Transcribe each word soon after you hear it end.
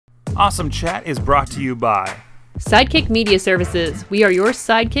Awesome Chat is brought to you by Sidekick Media Services. We are your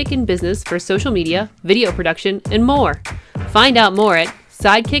sidekick in business for social media, video production, and more. Find out more at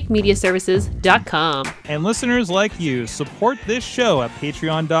sidekickmediaservices.com. And listeners like you, support this show at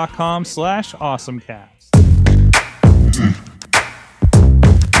patreon.com/awesomecast.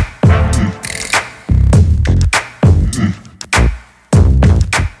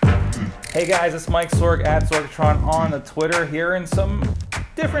 Hey guys, it's Mike Sorg at Sorgatron on the Twitter here in some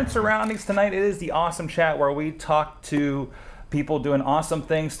different surroundings tonight. It is the Awesome Chat where we talk to people doing awesome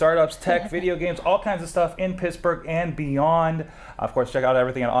things, startups, tech, video games, all kinds of stuff in Pittsburgh and beyond. Of course, check out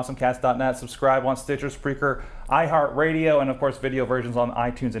everything at awesomecast.net. Subscribe on Stitcher, Spreaker, iHeartRadio, and of course, video versions on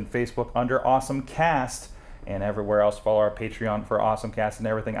iTunes and Facebook under Awesome Cast. And everywhere else, follow our Patreon for Awesome Cast and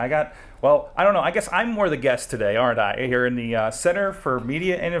everything. I don't know, I guess I'm more the guest today, aren't I? Here in the Center for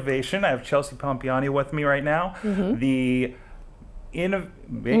Media Innovation. I have Chelsea Pompeani with me right now. The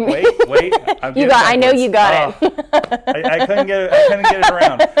wait. I know you got it. I couldn't get it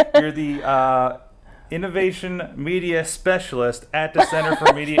around. You're the Innovation Media Specialist at the Center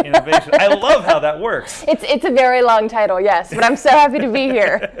for Media Innovation. I love how that works. It's a very long title, yes, but I'm so happy to be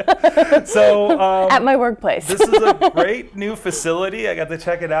here. So at my workplace. This is a great new facility. I got to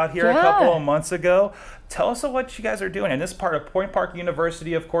check it out here a couple of months ago. Tell us what you guys are doing. And this is part of Point Park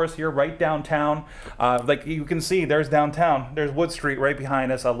University, of course, here right downtown. Like you can see, there's downtown. There's Wood Street right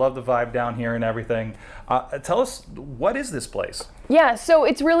behind us. I love the vibe down here and everything. Tell us, what is this place? Yeah, so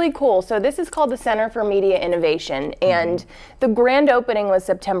it's really cool. So this is called the Center for Media Innovation, and the grand opening was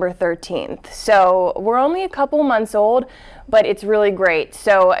September 13th. So we're only a couple months old, but it's really great.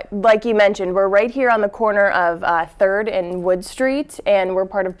 So like you mentioned, we're right here on the corner of 3rd and Wood Street, and we're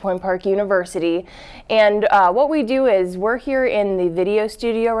part of Point Park University. And what we do is we're here in the video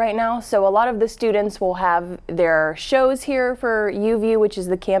studio right now. So a lot of the students will have their shows here for UView, which is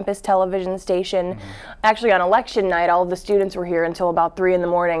the campus television station. Actually, on election night, all of the students were here until about 3 in the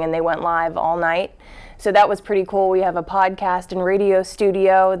morning, and they went live all night. So that was pretty cool. We have a podcast and radio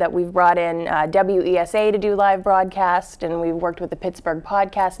studio that we've brought in WESA to do live broadcast, and we've worked with the Pittsburgh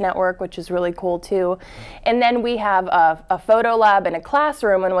Podcast Network, which is really cool too. And then we have a photo lab and a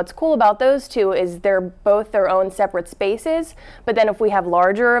classroom, and what's cool about those two is they're both their own separate spaces, but then if we have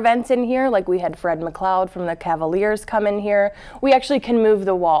larger events in here, like we had Fred McLeod from the Cavaliers come in here, we actually can move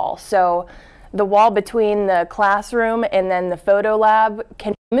the wall. So the wall between the classroom and then the photo lab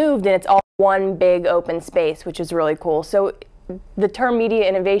can be moved, and it's all one big open space, which is really cool. So the term Media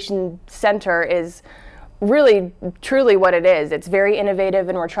Innovation Center is really, truly what it is. It's very innovative,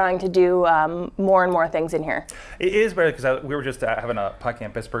 and we're trying to do more and more things in here. It is better because we were just having a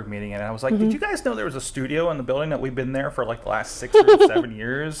PodCamp Pittsburgh meeting, and I was like, did you guys know there was a studio in the building that we've been there for like the last 6 or 7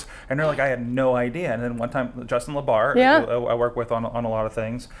 years? And they're like, I had no idea. And then one time, Justin LeBar, who I work with on a lot of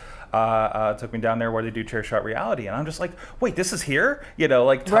things, took me down there where they do Chair Shot Reality, and I'm just like, wait, this is here? You know,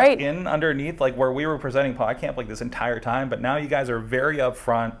 like tucked in underneath, like where we were presenting PodCamp like this entire time, but now you guys are very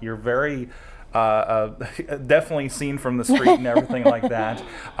upfront. You're very definitely seen from the street and everything like that.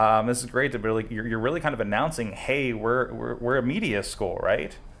 This is great to really, you're really kind of announcing, hey, we're a media school,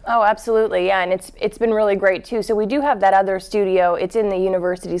 right? Oh, absolutely, yeah, and it's been really great too. So we do have that other studio. It's in the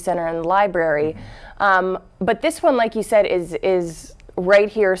University Center and the library, but this one, like you said, is right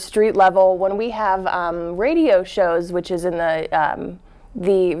here, street level. When we have radio shows, which is in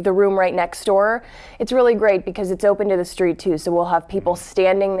the room right next door, it's really great because it's open to the street too. So we'll have people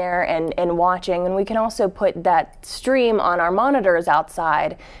standing there and watching, and we can also put that stream on our monitors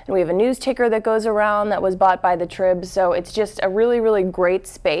outside. And we have a news ticker that goes around that was bought by the Tribs. So it's just a really, really great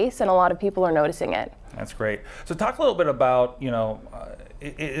space, and a lot of people are noticing it. That's great. So talk a little bit about, you know,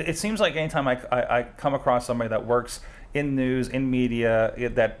 it seems like anytime I come across somebody that works in news, in media,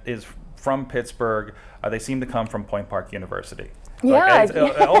 that is from Pittsburgh, they seem to come from Point Park University. Yeah.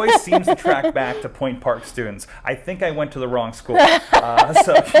 It always seems to track back to Point Park students. I think I went to the wrong school.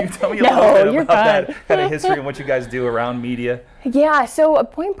 So can you tell me a little bit about that kind of history and what you guys do around media? Yeah, so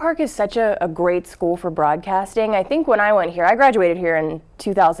Point Park is such a great school for broadcasting. I think when I went here, I graduated here in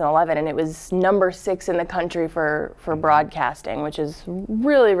 2011, and it was number 6 in the country for broadcasting, which is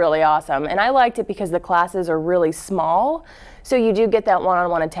really, really awesome. And I liked it because the classes are really small, so you do get that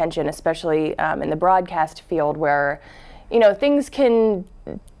one-on-one attention, especially in the broadcast field where, you know, things can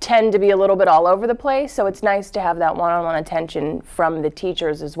tend to be a little bit all over the place, so it's nice to have that one-on-one attention from the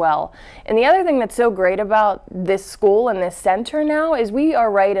teachers as well. And the other thing that's so great about this school and this center now is we are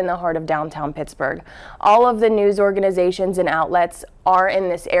right in the heart of downtown Pittsburgh. All of the news organizations and outlets are in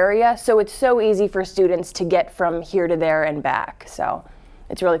this area, so it's so easy for students to get from here to there and back. So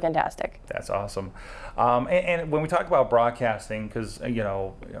it's really fantastic. That's awesome. And when we talk about broadcasting, because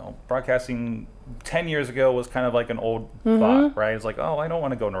broadcasting 10 years ago was kind of like an old thought, right? It's like, oh, I don't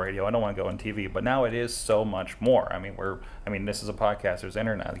want to go on the radio, I don't want to go on TV, but now it is so much more. I mean, this is a podcast, there's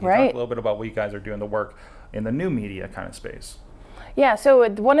internet. Can you talk a little bit about what you guys are doing, the work in the new media kind of space? Yeah, so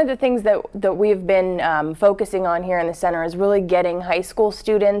one of the things that we've been focusing on here in the center is really getting high school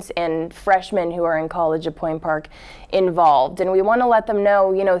students and freshmen who are in college at Point Park involved. And we want to let them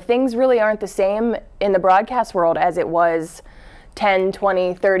know, things really aren't the same in the broadcast world as it was 10,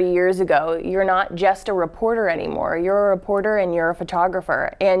 20, 30 years ago. You're not just a reporter anymore. You're a reporter and you're a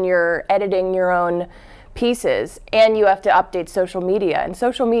photographer and you're editing your own pieces and you have to update social media. And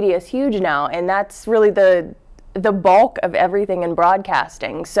social media is huge now, and that's really the bulk of everything in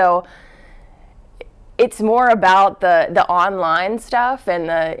broadcasting. So it's more about the online stuff and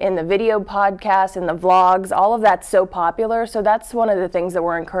the video podcasts and the vlogs. All of that's so popular. So that's one of the things that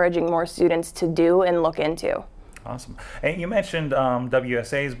we're encouraging more students to do and look into. Awesome. And you mentioned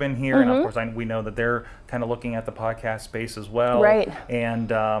WSA has been here, and of course we know that they're kind of looking at the podcast space as well. Right. And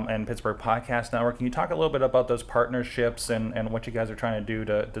Pittsburgh Podcast Network. Can you talk a little bit about those partnerships and what you guys are trying to do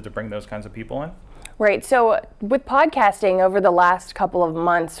to bring those kinds of people in? Right. So with podcasting over the last couple of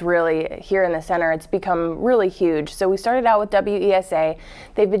months, really here in the center, it's become really huge. So we started out with WESA.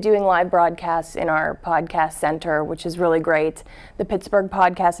 They've been doing live broadcasts in our podcast center, which is really great. The Pittsburgh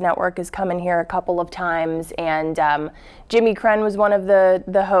Podcast Network has come in here a couple of times, and Jimmy Krenn was one of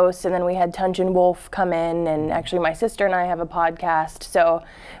the hosts, and then we had Tunjin Wolf come in, and actually my sister and I have a podcast. So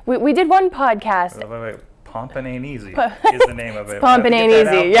we did one podcast. Wait. Pompeani is the name of it.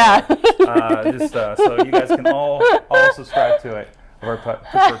 Pompeani, yeah. So you guys can all subscribe to it, or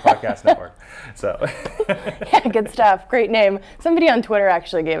Pittsburgh Podcast Network. So yeah, good stuff. Great name. Somebody on Twitter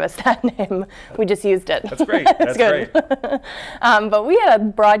actually gave us that name. We just used it. That's great. That's good. Great. But we had a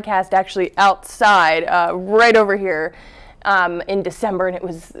broadcast actually outside, right over here. In December, and it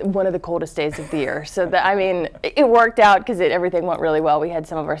was one of the coldest days of the year. So it worked out because everything went really well. We had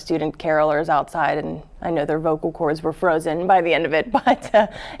some of our student carolers outside, and I know their vocal cords were frozen by the end of it, but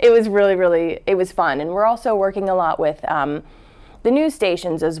it was it was fun. And we're also working a lot with the news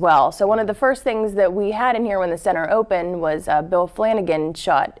stations as well. So one of the first things that we had in here when the center opened was Bill Flanagan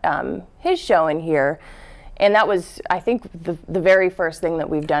shot his show in here. And that was, I think, the very first thing that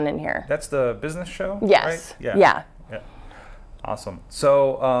we've done in here. That's the business show? Yes. Right? Yeah. Awesome.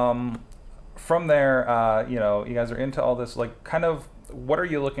 So from there, you guys are into all this. Like, kind of, what are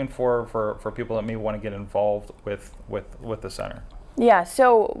you looking for people that may want to get involved with the center? Yeah.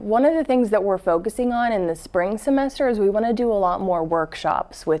 So one of the things that we're focusing on in the spring semester is we want to do a lot more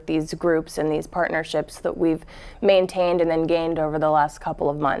workshops with these groups and these partnerships that we've maintained and then gained over the last couple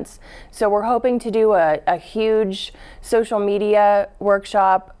of months. So we're hoping to do a huge social media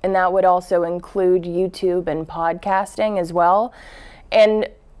workshop, and that would also include YouTube and podcasting as well. And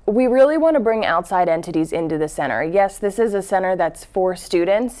we really want to bring outside entities into the center. Yes, this is a center that's for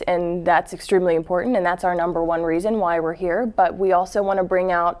students, and that's extremely important, and that's our number one reason why we're here. But we also want to bring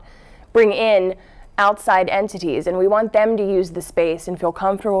in outside entities, and we want them to use the space and feel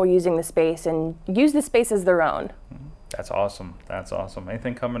comfortable using the space and use the space as their own. That's awesome. That's awesome.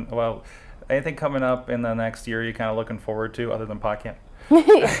 Anything coming up in the next year you kind of looking forward to other than PodCamp?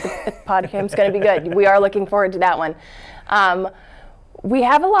 PodCamp's going to be good. We are looking forward to that one. We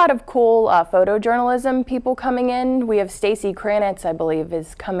have a lot of cool photojournalism people coming in. We have Stacy Kranitz, I believe,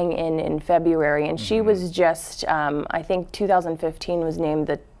 is coming in February, and she was just, I think 2015 was named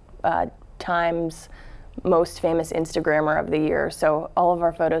the Times most famous Instagrammer of the year. So all of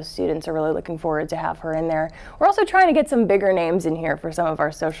our photo students are really looking forward to have her in there. We're also trying to get some bigger names in here for some of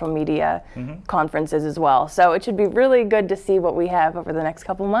our social media conferences as well. So it should be really good to see what we have over the next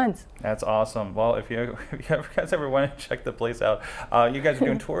couple months. That's awesome. Well, if you guys ever want to check the place out, you guys are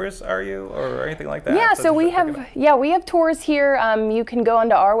doing tours, are you, or anything like that? Yeah, so we have tours here. You can go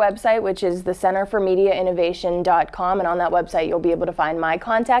onto our website, which is the centerformediainnovation.com, and on that website you'll be able to find my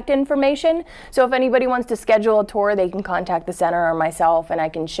contact information. So if anybody wants to schedule a tour, they can contact the center or myself, and I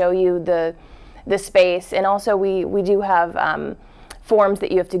can show you the space. And also we do have forms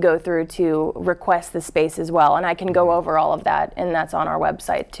that you have to go through to request the space as well, and I can go over all of that, and that's on our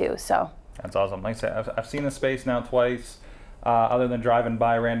website too. So that's awesome. Like I said, I've seen the space now twice, other than driving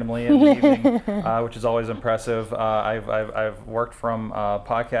by randomly in the evening, which is always impressive. I've worked from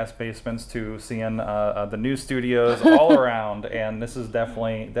podcast basements to seeing the new studios all around, and this is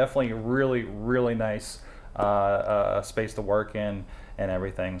definitely really nice space to work in. and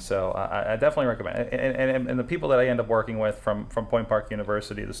everything. So I definitely recommend it. And the people that I end up working with from Point Park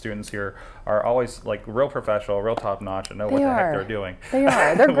University, the students here, are always like real professional, real top notch, and know what the heck they're doing. They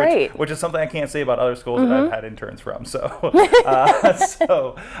are. They're great. Which is something I can't say about other schools that I've had interns from. So,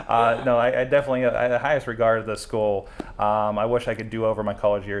 no, I definitely I have the highest regard to the school. I wish I could do over my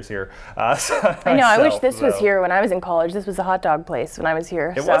college years here. I know. I wish this was here when I was in college. This was a hot dog place when I was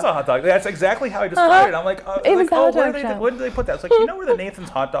here. It was a hot dog. That's exactly how I described it. I'm like, where did they put that? It's like, you know where the Nathan's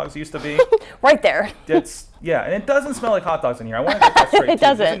hot dogs used to be? Right there. Yeah, and it doesn't smell like hot dogs in here. I want to get that straight. It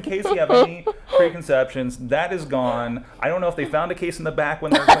doesn't. Just in case you have any preconceptions, that is gone. I don't know if they found a case in the back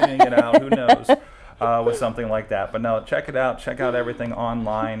when they're cleaning it out. Who knows? With something like that. But no, check it out. Check out everything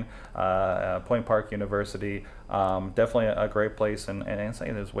online. Point Park University. Definitely a great place, and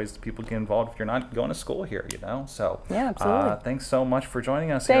there's ways that people get involved if you're not going to school here, you know. So yeah, absolutely. Thanks so much for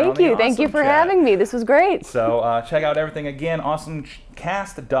joining us. Thank you for having me. This was great. So check out everything again.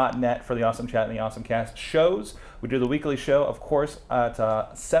 AwesomeCast.net for the Awesome Chat and the Awesome Cast shows. We do the weekly show, of course,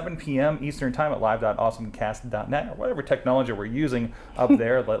 at 7 p.m. Eastern Time at live.awesomecast.net, or whatever technology we're using up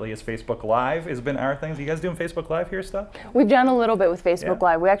there. Lately, is Facebook Live has been our thing. Are you guys doing Facebook Live here stuff? We've done a little bit with Facebook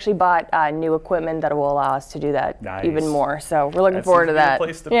Live. We actually bought new equipment that will allow us to do that even more. So we're looking forward to that.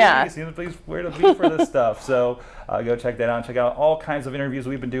 Place to be. Seems a place where to be for this stuff. So go check that out. Check out all kinds of interviews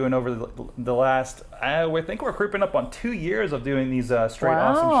we've been doing over the last. I think we're creeping up on 2 years of doing these straight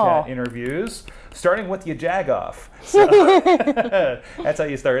Awesome Chat interviews, starting with your jag-off. So that's how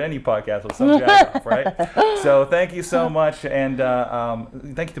you start any podcast, with some jag-off, right? So thank you so much, and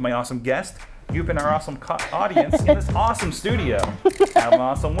thank you to my awesome guest. You've been our awesome audience in this awesome studio. Have an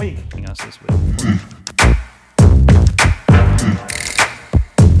awesome week. Us this week.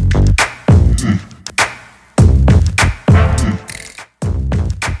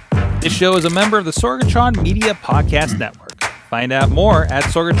 This show is a member of the Sorgatron Media Podcast Network. Find out more at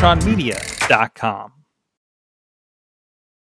sorgatronmedia.com.